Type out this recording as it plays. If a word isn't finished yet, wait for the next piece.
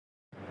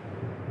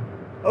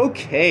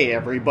Okay,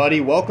 everybody,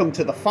 welcome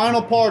to the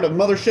final part of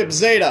Mothership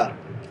Zeta.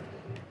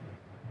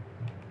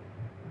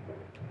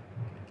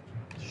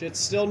 Shit's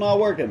still not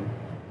working.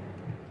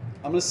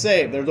 I'm gonna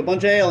save. There's a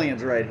bunch of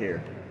aliens right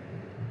here.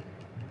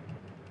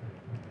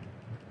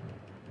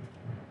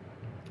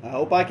 I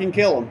hope I can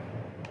kill them.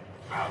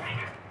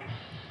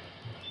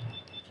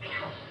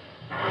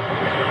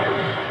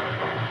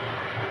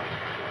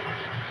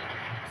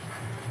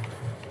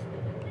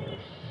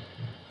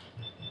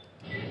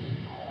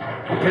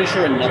 I'm pretty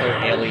sure another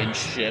alien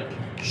ship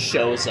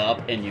shows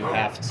up and you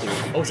have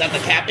to... Oh, is that the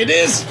cap? It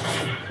is!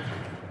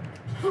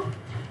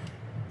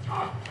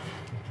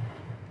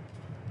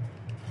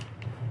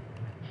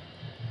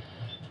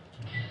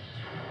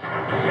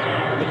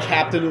 The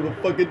captain of the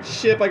fucking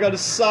ship. I got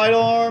his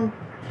sidearm.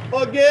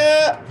 Fuck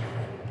yeah!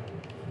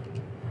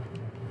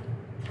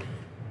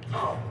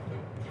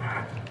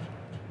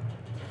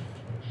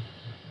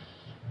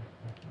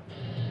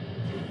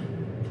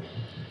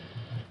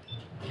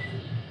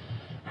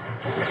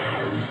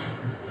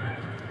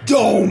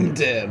 Domed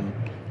him!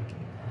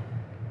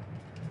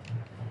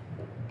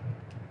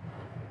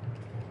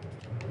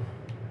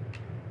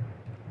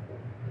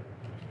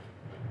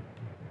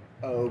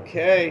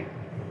 Okay.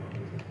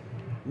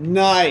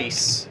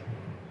 Nice.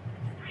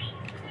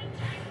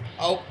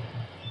 Oh.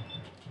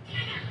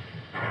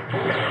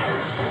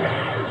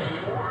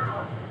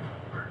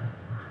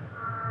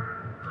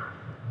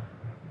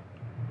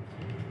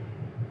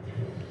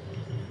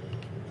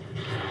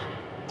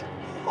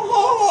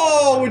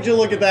 Oh, would you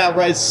look at that?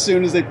 Right as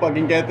soon as they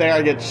fucking get there,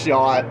 I get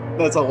shot.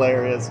 That's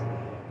hilarious.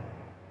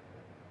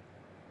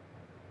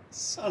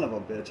 Son of a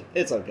bitch.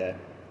 It's okay.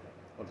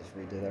 I'll just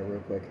redo that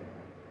real quick.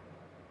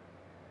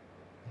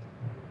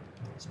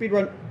 Speed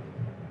run.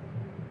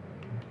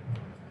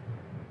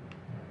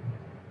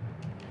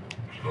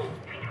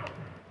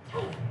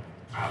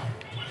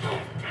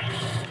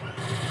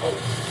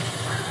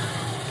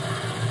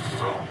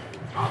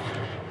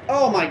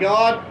 Oh my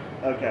god.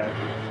 Okay.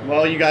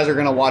 Well, you guys are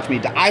gonna watch me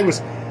die. I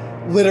was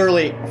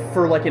literally,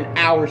 for like an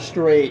hour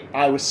straight,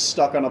 I was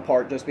stuck on a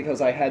part just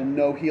because I had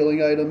no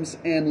healing items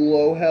and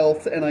low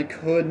health, and I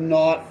could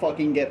not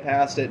fucking get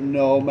past it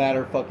no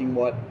matter fucking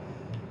what.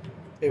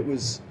 It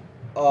was...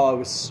 Oh, it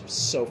was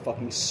so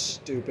fucking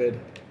stupid.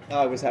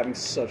 I was having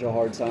such a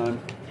hard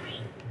time.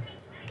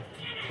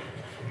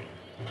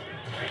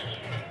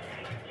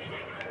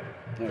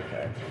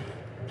 Okay.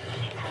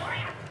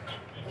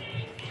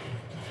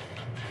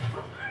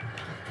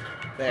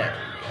 There.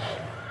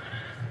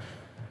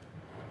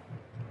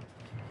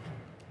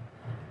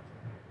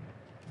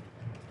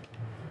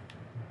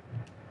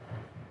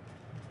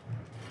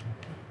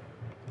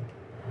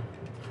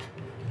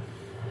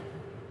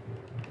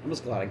 I'm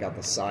just glad I got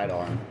the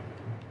sidearm.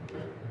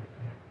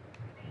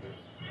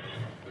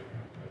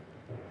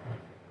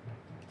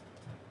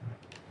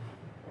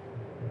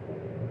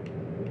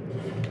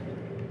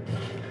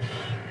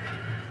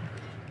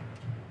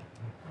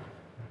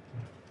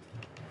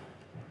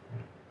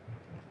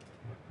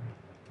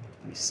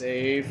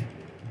 Save.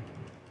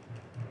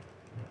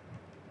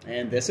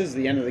 And this is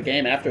the end of the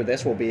game. After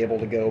this, we'll be able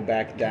to go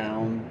back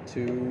down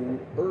to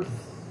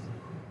Earth.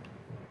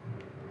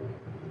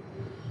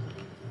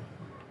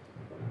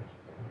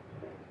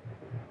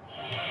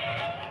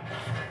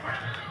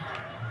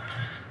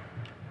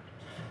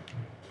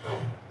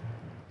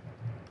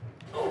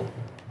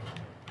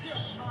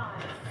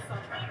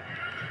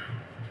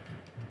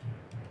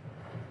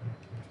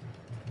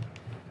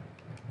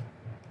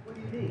 What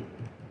do you need?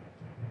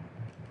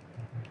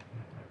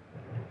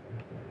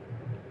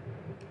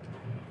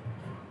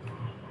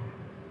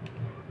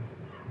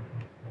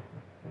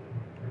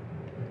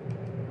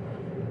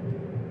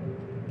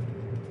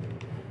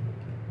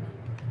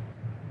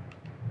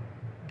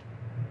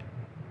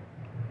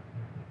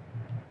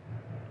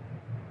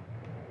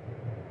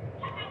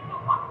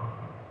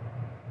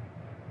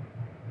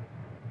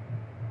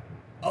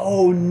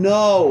 Oh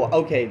no!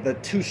 Okay, the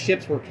two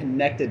ships were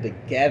connected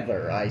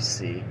together, I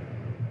see.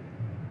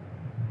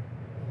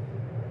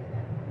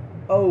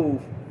 Oh,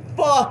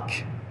 fuck!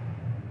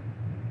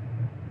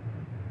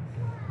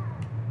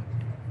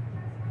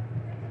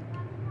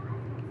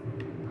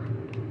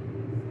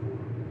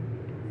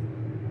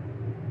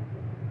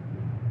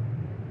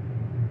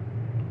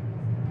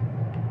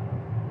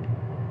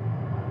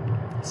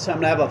 It's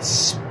time to have a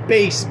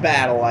space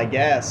battle, I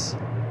guess.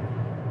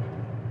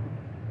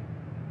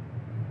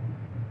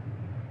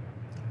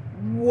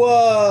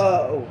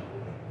 Whoa!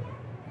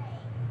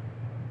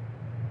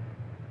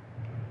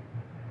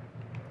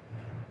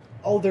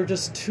 Oh, they're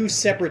just two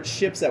separate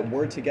ships that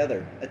were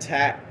together.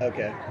 Attack.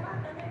 Okay. It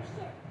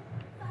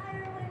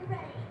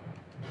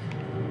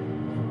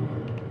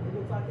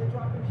looks like they're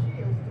dropping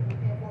shields to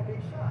prepare for a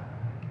big shot.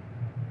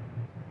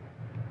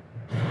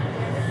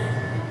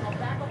 I'll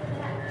back up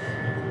attack.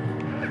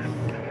 Never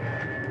thought I'd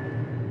get to do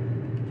something like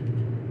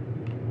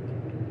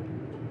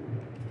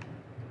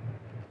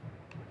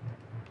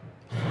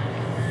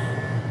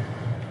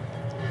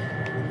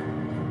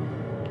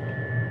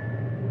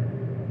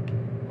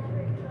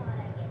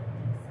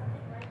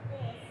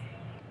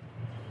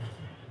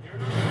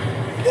this.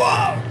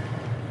 Whoa!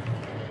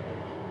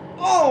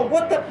 Oh,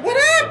 what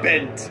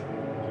happened?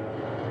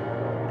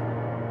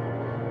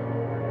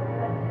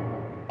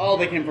 Oh,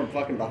 they came from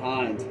fucking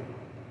behind.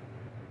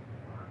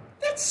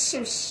 That's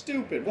so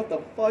stupid. What the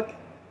fuck?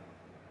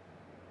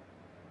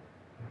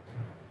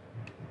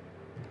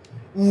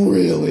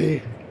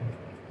 Really?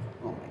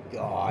 Oh my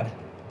god.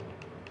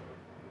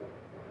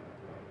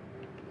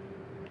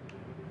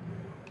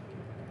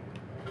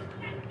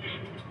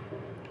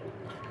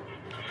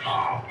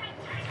 Oh.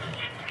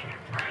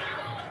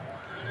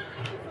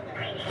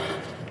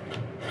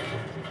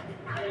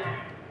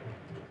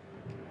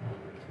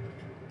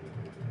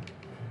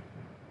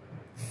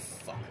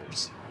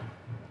 Fuckers.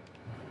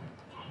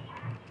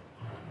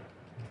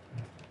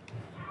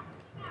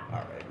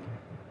 Alright.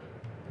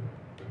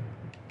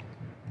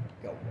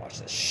 Go watch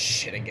this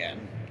shit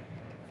again.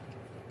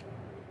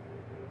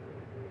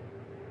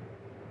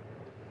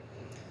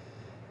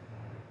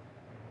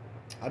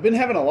 I've been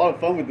having a lot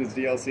of fun with this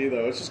DLC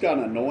though. It's just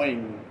gotten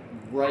annoying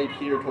right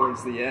here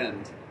towards the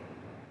end.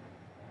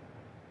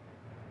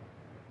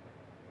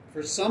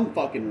 For some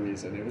fucking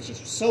reason. It was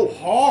just so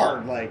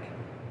hard, like,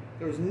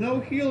 there was no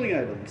healing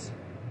items.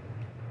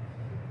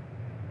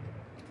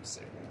 Let's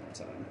save one more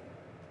time.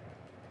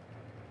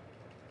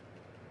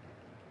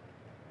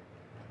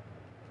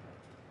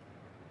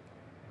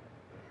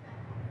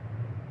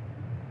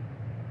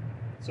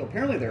 So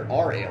apparently there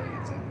are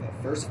aliens in the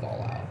first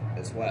Fallout,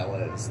 as well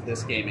as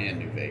this game and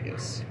New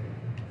Vegas.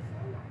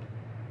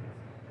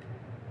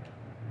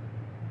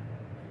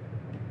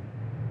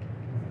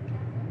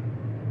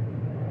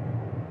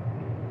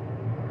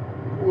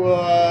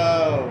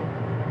 Whoa!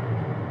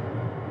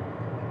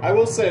 I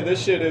will say,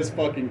 this shit is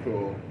fucking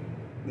cool.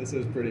 This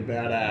is pretty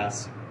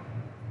badass.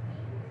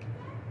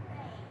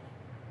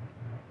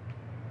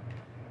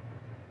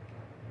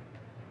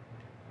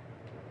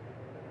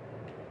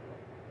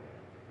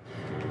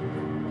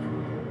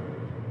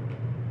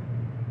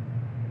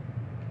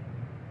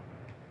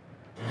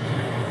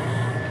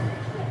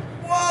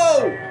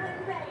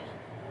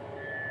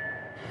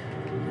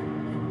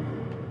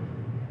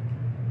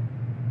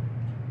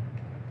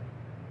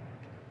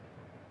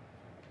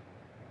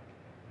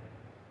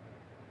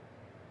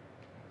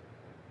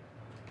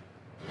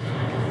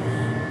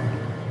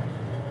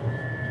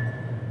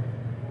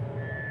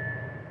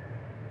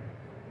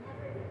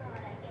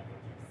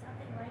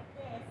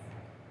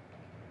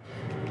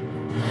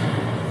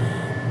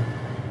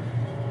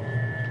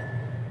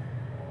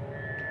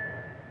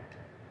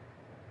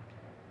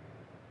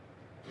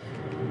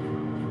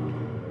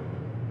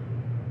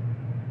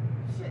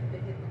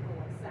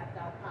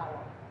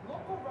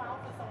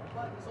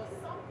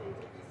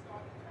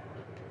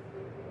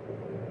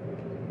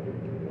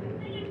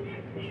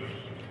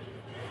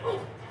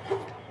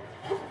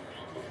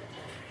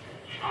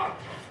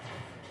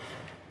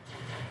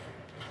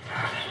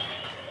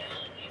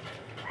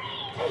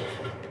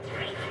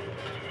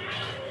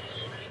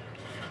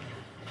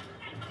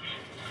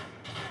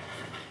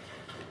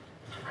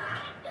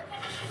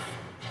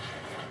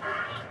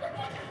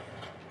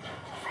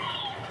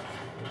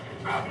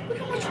 Look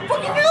how much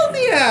fucking health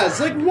he has!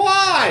 Like,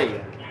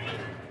 why?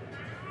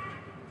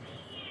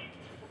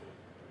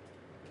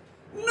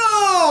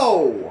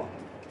 No!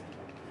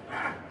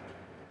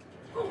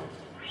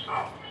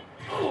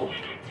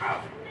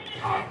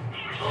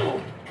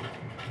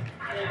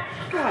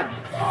 God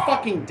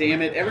fucking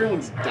damn it,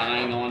 everyone's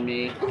dying on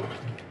me.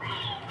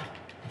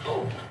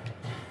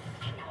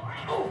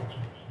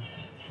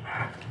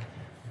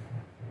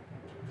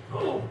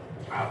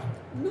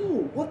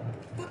 No, what?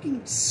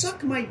 Fucking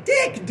suck my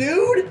dick,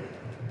 dude!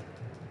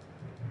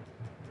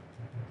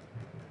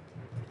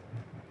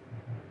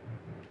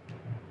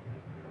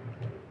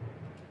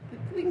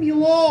 Leave me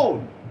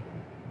alone!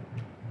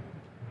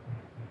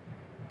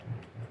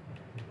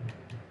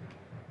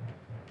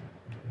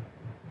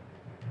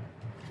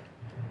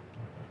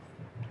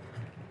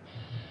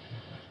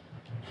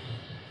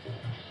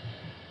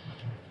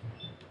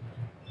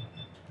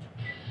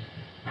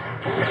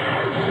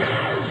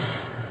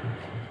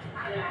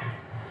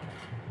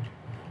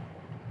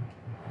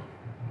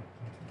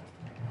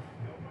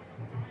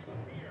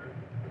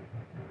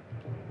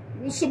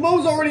 Well,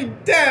 Simone's already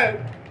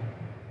dead!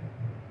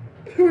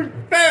 Who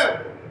fell?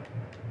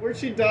 Where'd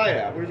she die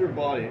at? Where's her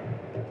body?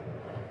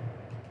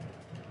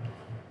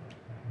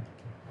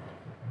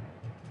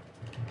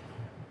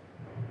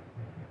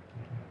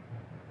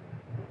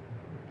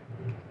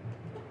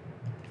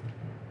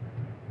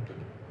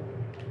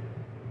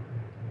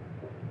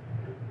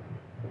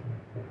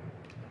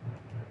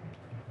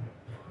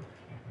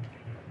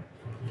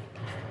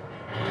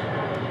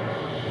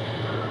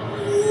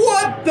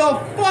 What the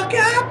fuck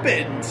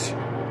happened?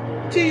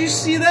 Did you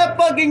see that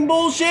fucking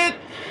bullshit?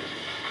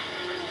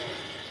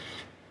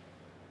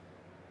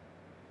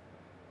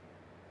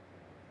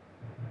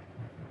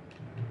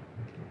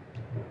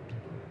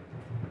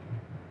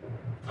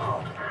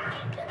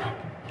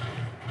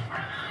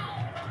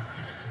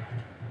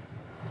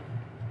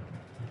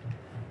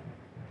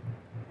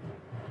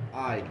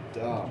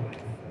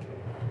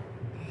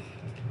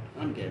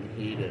 I'm getting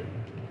heated.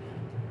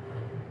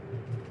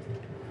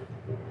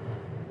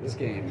 This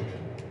game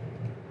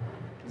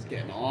is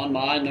getting on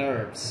my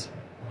nerves.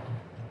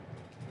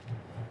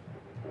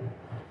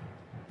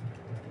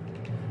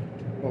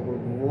 But we're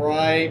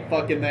right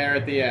fucking there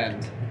at the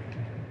end.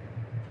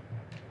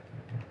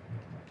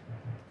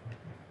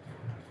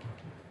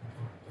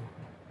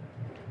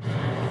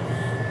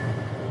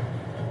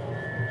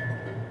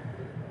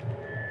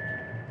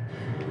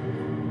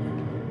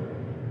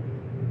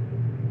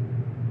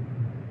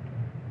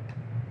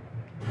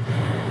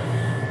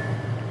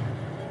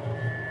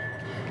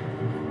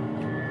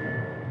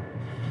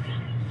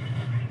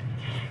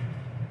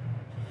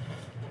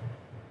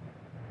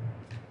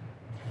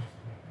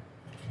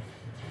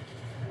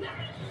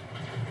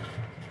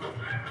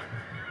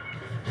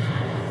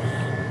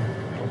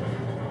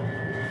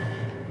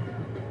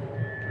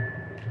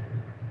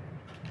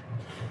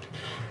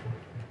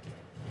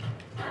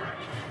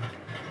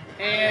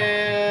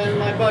 And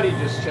my buddy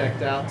just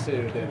checked out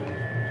too, didn't he?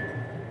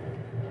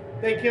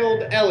 They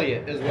killed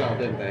Elliot as well,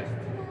 didn't they?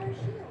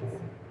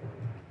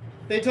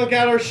 They took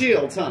out our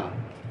shields, huh?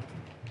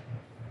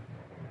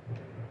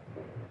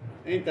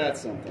 Ain't that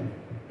something?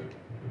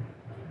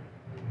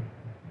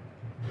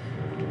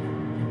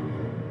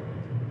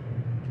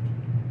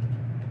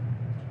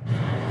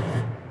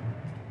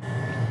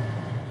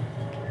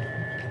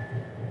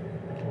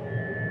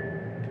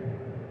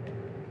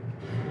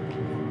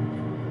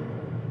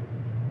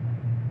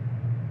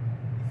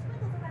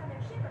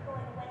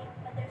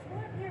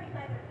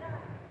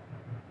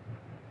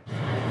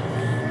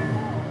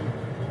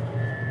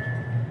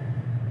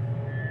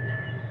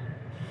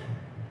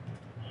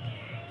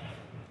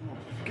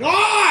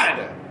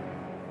 God!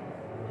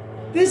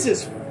 This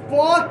is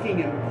fucking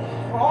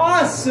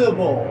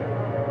impossible!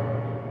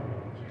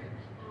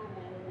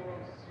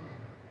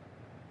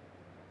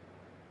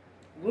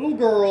 Little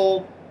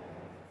girl,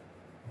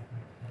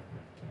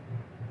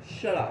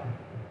 shut up.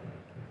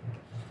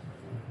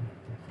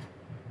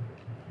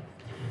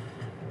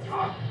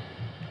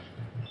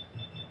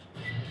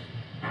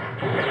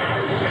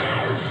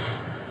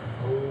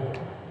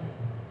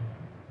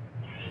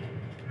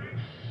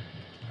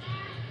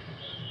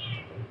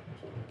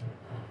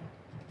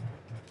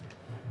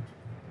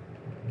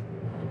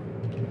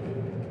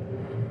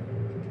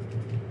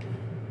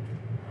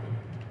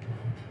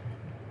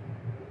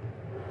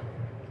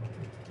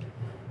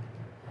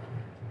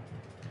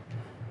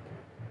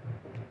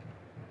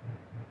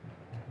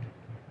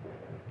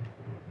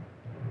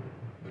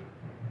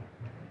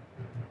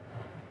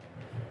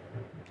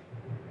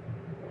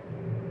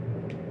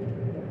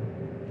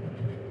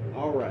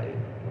 All right,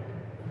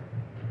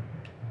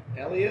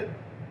 Elliot,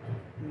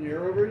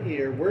 you're over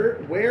here.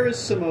 Where is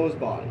Samoa's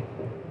body?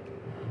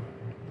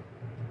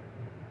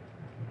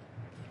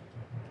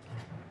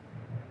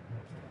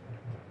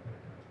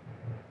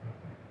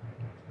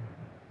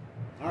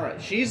 All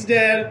right, she's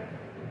dead.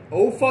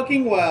 Oh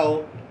fucking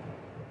well.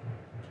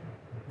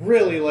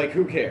 Really, like,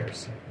 who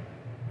cares?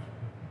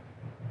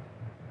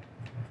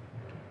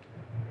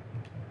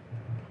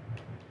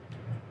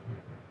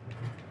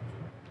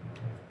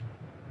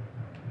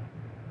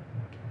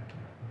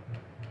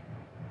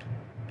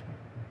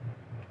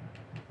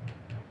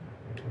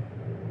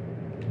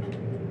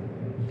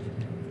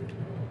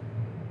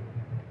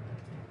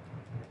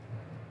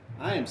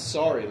 I am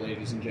sorry,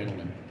 ladies and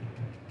gentlemen.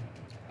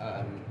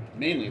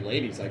 Mainly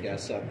ladies, I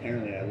guess.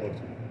 Apparently I looked.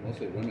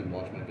 Mostly women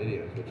watch my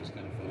videos, which is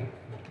kind of funny.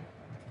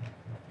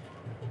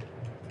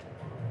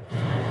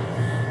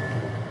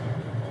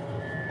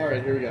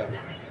 Alright, here we go.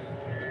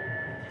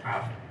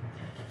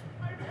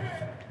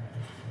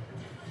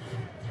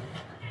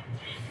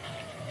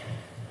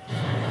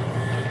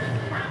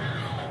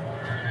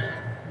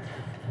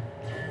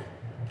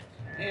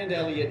 And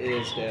Elliot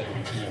is dead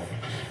once more.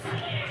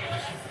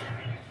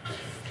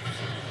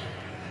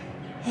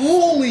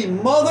 Holy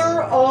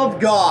mother of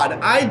God!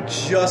 I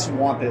just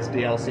want this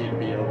DLC to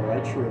be over. I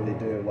truly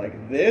do.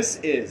 Like, this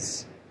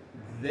is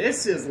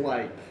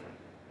like,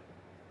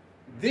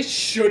 this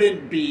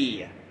shouldn't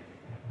be,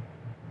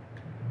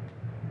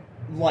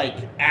 like,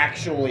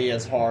 actually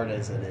as hard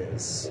as it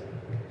is.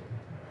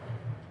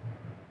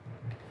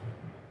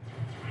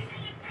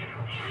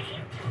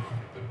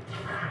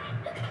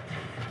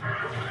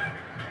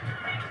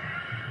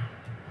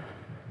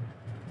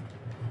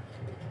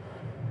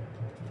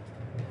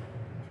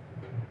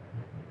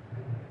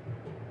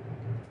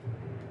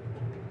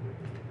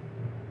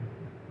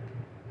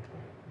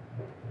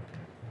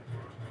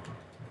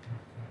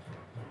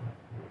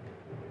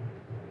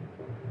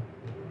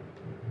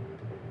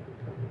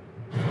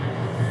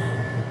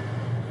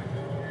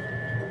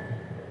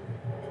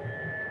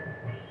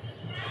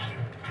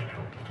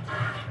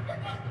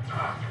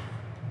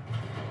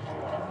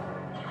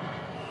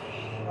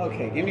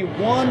 Okay, give me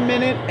 1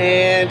 minute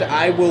and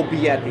I will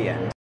be at the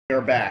end.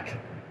 We're back.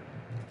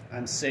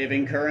 I'm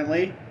saving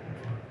currently.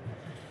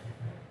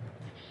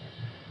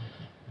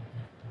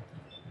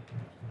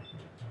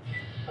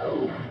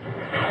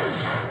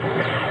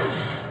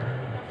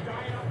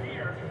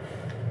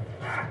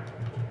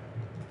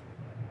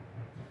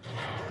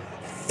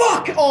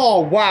 Fuck!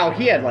 Oh, wow.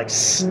 He had, like,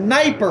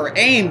 sniper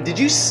aim. Did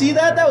you see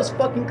that? That was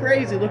fucking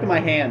crazy. Look at my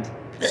hand.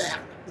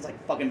 It's,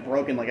 like, fucking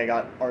broken like I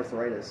got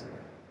arthritis.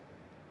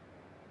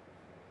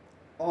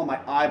 Oh, my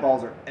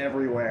eyeballs are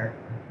everywhere.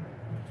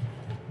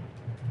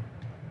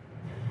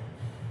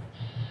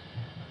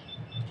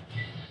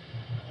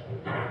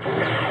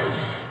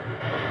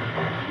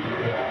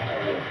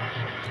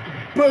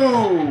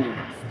 Boom!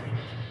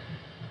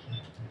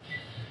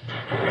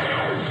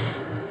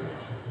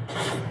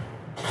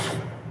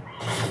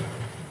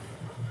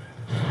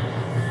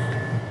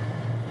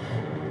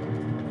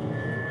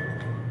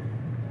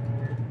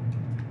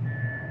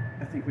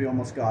 I think we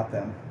almost got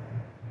them.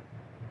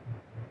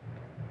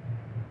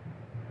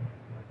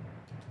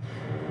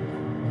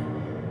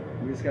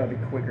 We just gotta be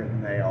quicker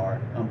than they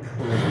are, I'm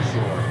pretty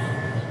sure.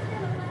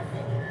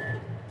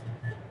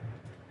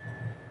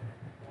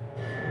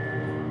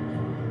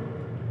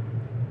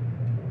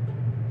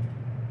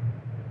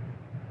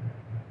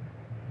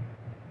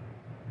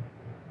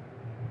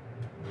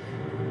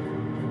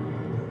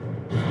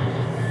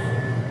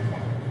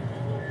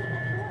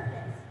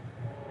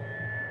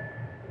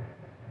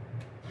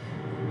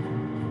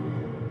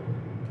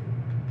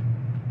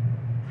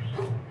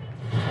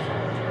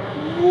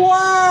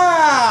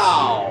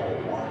 Wow!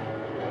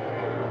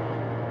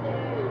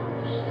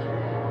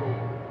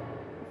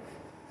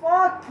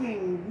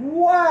 Fucking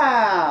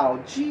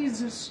wow!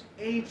 Jesus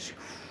H.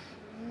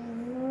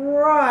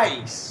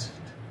 Christ!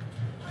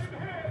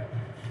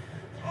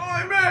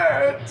 I'm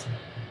hit!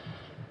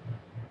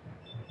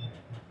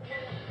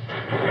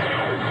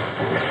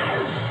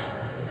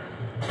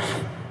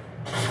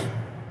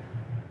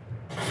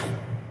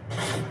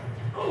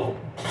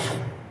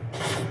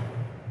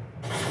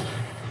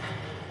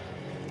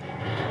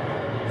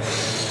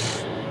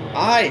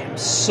 I am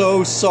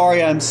so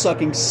sorry I'm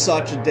sucking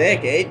such a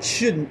dick. It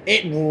shouldn't,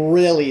 it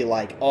really,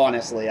 like,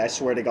 honestly, I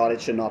swear to God, it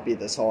should not be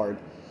this hard.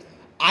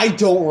 I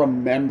don't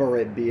remember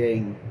it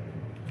being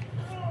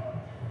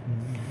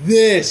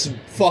this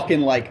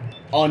fucking, like,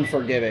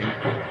 unforgiving.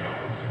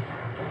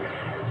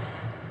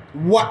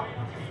 What?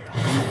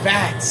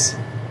 That's...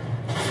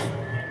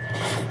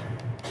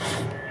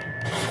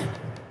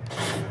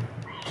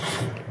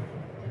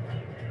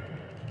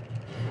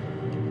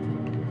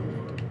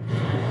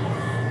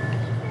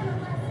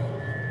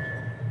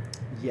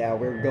 Yeah,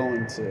 we're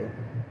going to.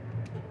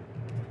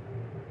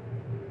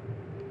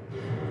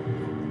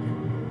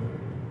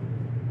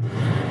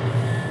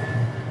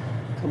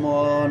 Come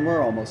on,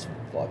 we're almost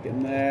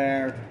fucking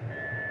there.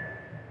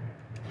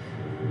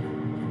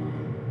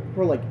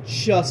 We're like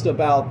just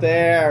about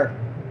there.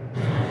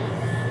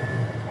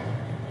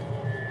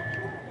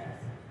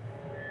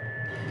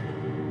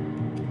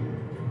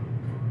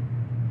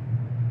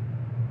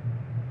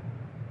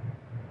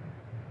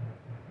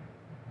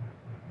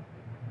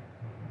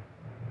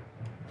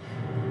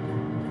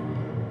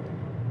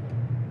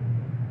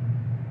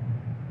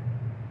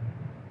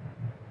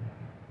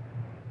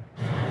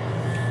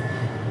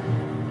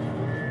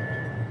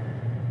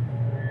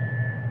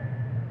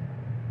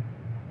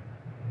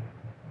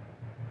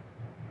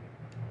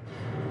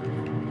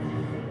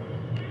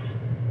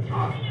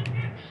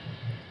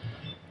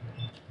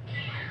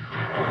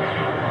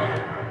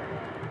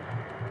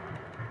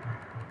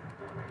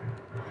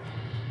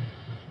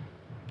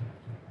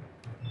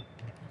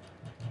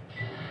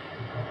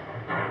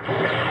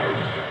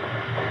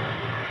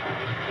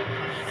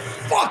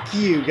 Fuck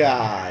you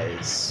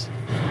guys!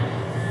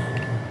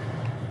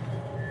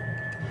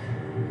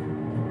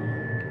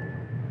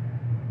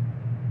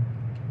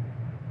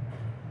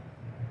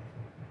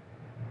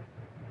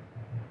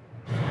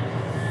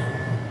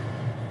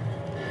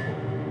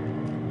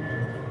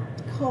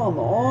 Come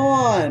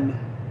on!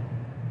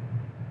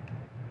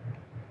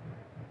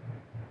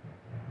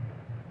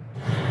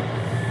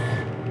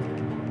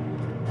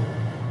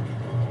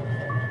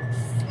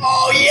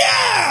 Oh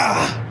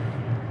yeah!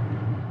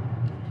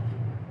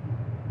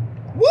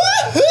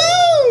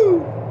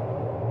 Woohoo!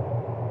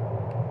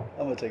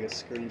 I'm gonna take a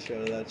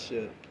screenshot of that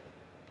shit.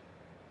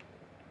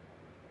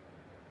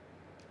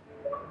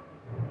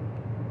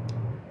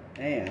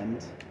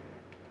 And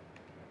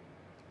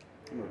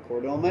I'm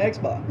recording on my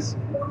Xbox.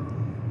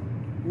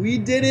 We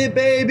did it,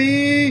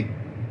 baby!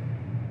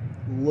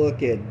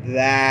 Look at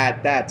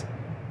that. That's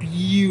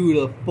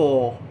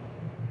beautiful.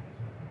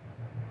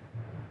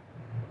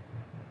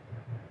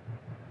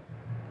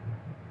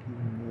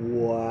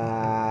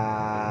 Wow.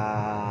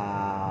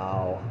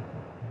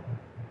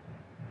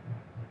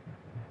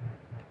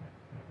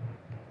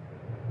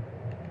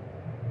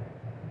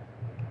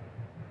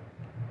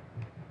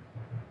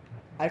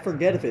 I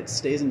forget if it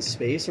stays in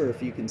space or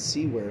if you can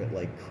see where it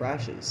like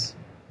crashes.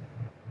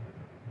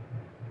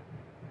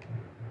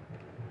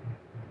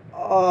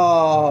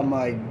 Oh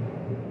my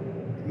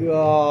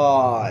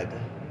God.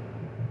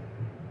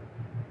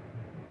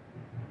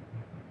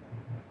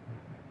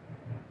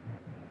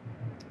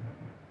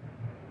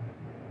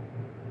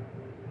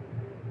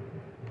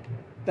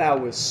 That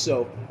was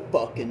so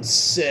fucking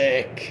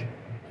sick.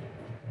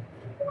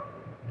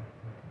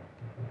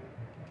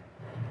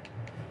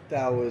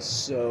 That was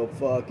so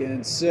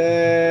fucking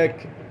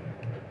sick.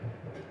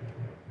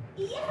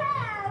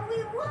 Yeah,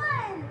 we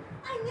won!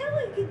 I knew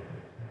we could.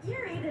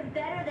 You're even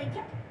better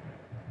than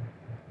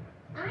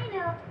I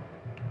know.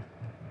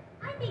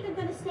 I think I'm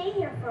gonna stay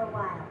here for a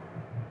while.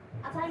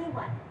 I'll tell you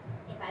what,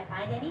 if I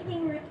find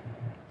anything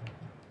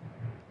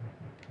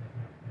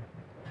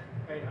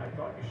Hey, I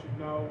thought you should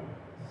know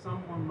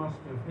someone must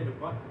have hit a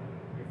button.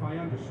 If I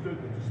understood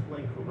the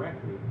display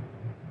correctly,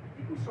 I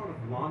think we sort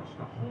of launched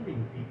a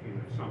homing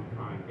beacon of some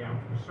kind down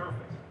to the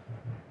surface.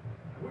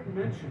 I wouldn't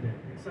mention it,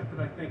 except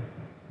that I think,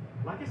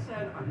 like I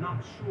said, I'm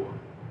not sure.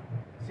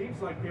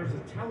 Seems like there's a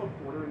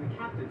teleporter in the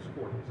captain's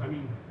quarters. I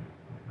mean,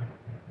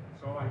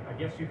 so I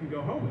guess you can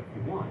go home if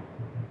you want.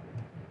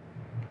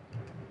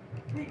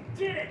 We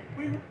did it!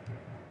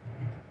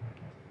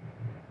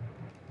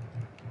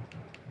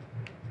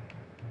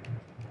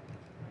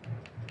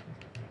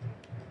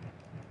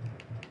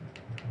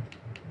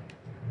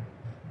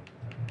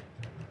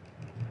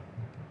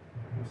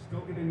 I'm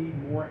still gonna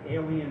need more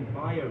alien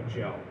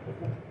biogel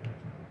before...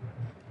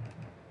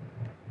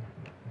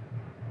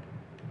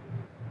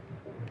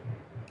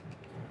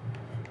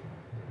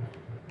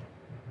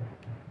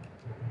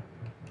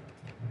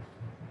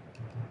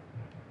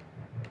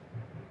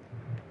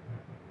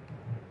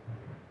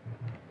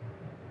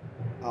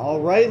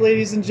 All right,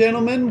 ladies and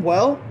gentlemen,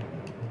 well,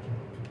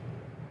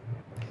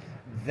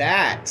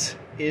 that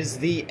is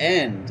the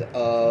end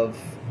of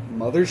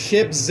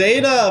Mothership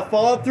Zeta,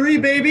 Fallout 3,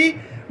 baby!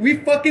 We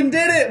fucking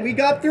did it! We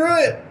got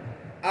through it!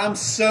 I'm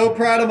so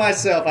proud of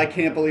myself. I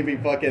can't believe we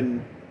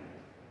fucking...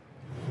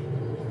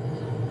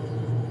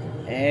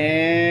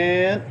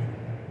 And...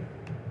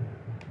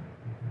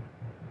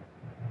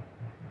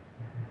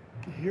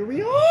 here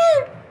we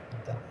are!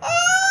 Ah!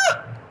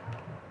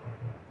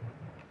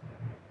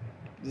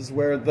 This is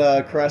where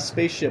the crashed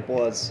spaceship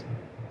was.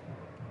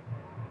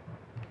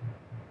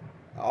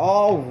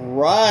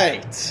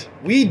 Alright!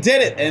 We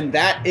did it! And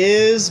that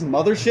is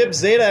Mothership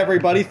Zeta,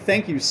 everybody.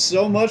 Thank you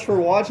so much for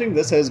watching.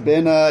 This has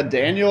been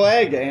Daniel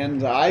Egg,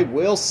 and I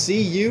will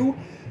see you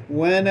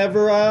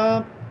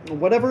whenever,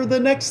 whatever the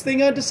next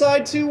thing I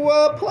decide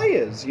to play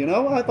is, you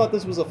know? I thought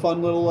this was a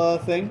fun little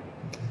thing.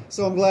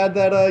 So I'm glad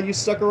that you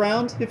stuck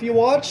around if you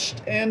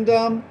watched, and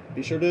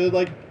be sure to,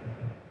 like,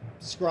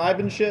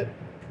 subscribe and shit.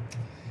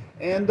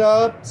 And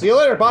see you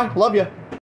later. Bye. Love you.